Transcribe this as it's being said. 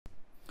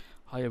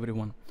Hi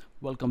everyone,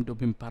 welcome to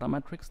BIM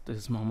Parametrics. This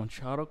is Mohammed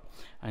Shahrukh,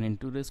 and in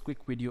today's quick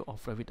video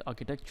of Revit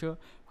architecture,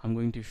 I'm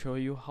going to show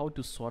you how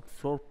to sort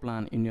floor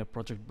plan in your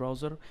project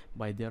browser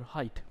by their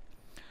height.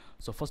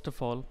 So first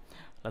of all,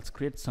 let's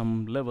create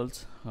some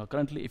levels.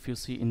 Currently, if you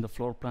see in the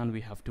floor plan,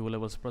 we have two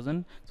levels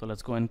present. So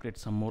let's go and create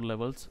some more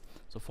levels.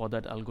 So for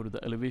that, I'll go to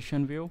the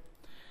elevation view,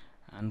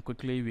 and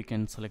quickly we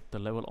can select the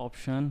level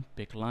option,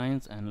 pick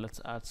lines, and let's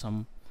add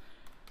some.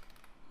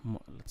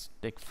 Let's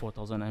take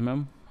 4000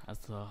 mm as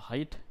the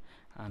height.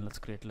 And let's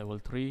create level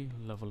 3,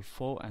 level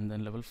 4, and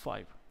then level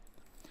 5.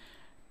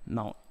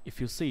 Now if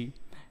you see,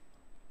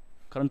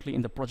 currently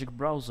in the project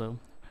browser,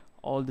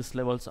 all these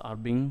levels are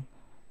being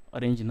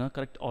arranged in a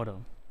correct order.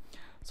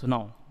 So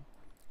now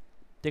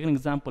take an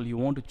example, you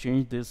want to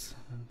change this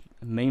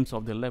names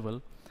of the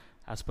level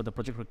as per the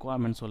project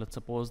requirement. So let's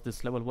suppose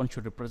this level 1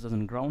 should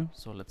represent ground,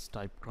 so let's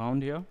type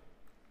ground here.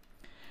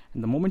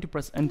 And the moment you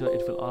press enter,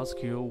 it will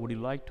ask you, would you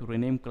like to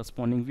rename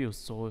corresponding views?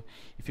 So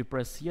if you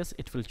press yes,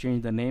 it will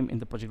change the name in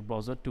the project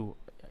browser too.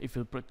 If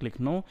you click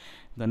no,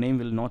 the name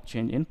will not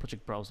change in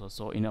project browser.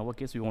 So in our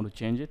case, we want to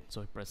change it,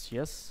 so press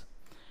yes.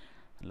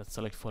 Let's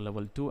select for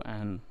level 2,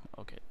 and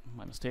okay,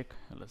 my mistake.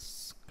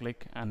 Let's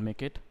click and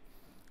make it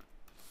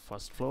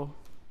first floor.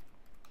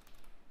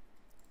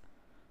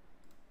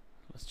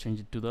 Let's change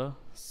it to the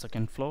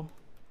second floor.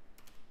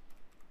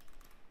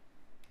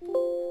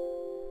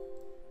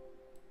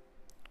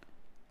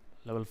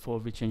 Level 4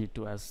 we change it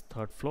to as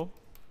third floor,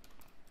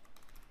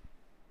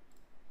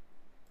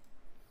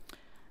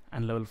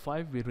 and level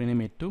 5 we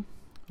rename it to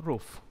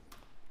roof,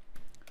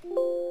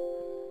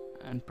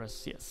 and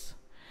press yes.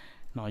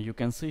 Now you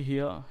can see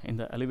here in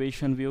the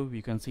elevation view,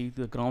 you can see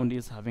the ground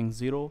is having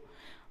 0,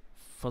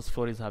 first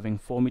floor is having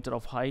 4 meter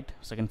of height,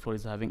 second floor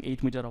is having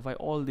 8 meter of height.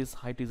 All this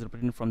height is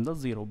represented from the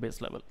 0 base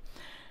level.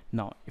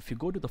 Now if you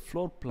go to the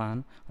floor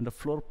plan, on the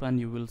floor plan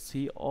you will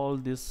see all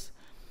these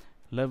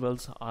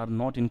levels are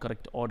not in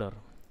correct order.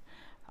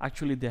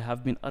 Actually they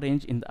have been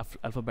arranged in the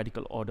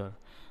alphabetical order,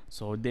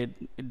 so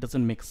it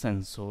doesn't make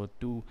sense. So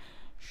to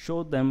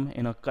show them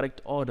in a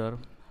correct order,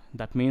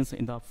 that means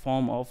in the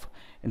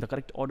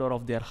correct order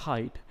of their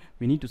height,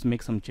 we need to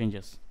make some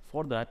changes.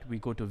 For that, we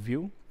go to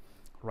view,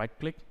 right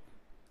click,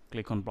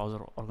 click on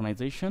browser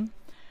organization,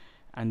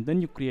 and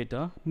then you create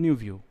a new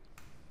view,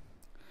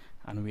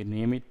 and we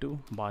name it to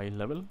by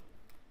level.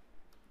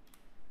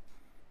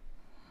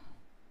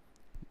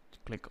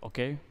 Click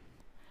OK.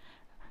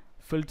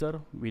 Filter,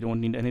 we don't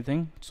need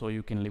anything, so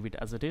you can leave it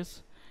as it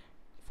is.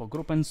 For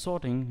group and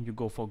sorting, you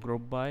go for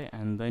group by,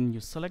 and then you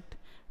select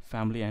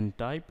family and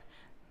type,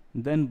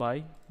 then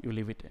by, you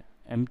leave it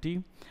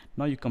empty.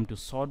 Now you come to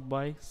sort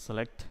by,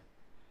 select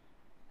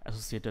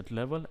associated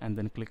level, and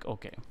then click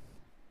OK.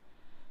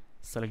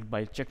 Select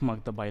by, check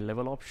mark the by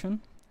level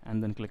option,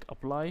 and then click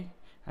apply,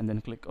 and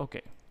then click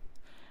OK.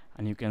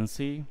 And you can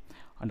see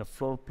under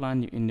floor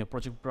plan in your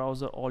project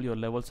browser, all your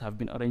levels have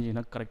been arranged in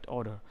a correct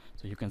order.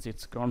 So you can see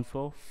it's ground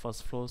floor,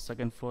 first floor,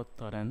 second floor,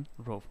 third, and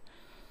roof.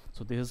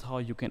 So this is how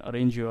you can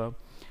arrange your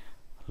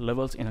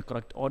levels in a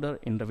correct order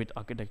in Revit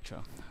architecture.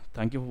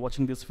 Thank you for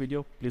watching this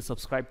video. Please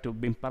subscribe to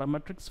BIM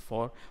Parametrics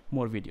for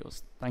more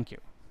videos. Thank you.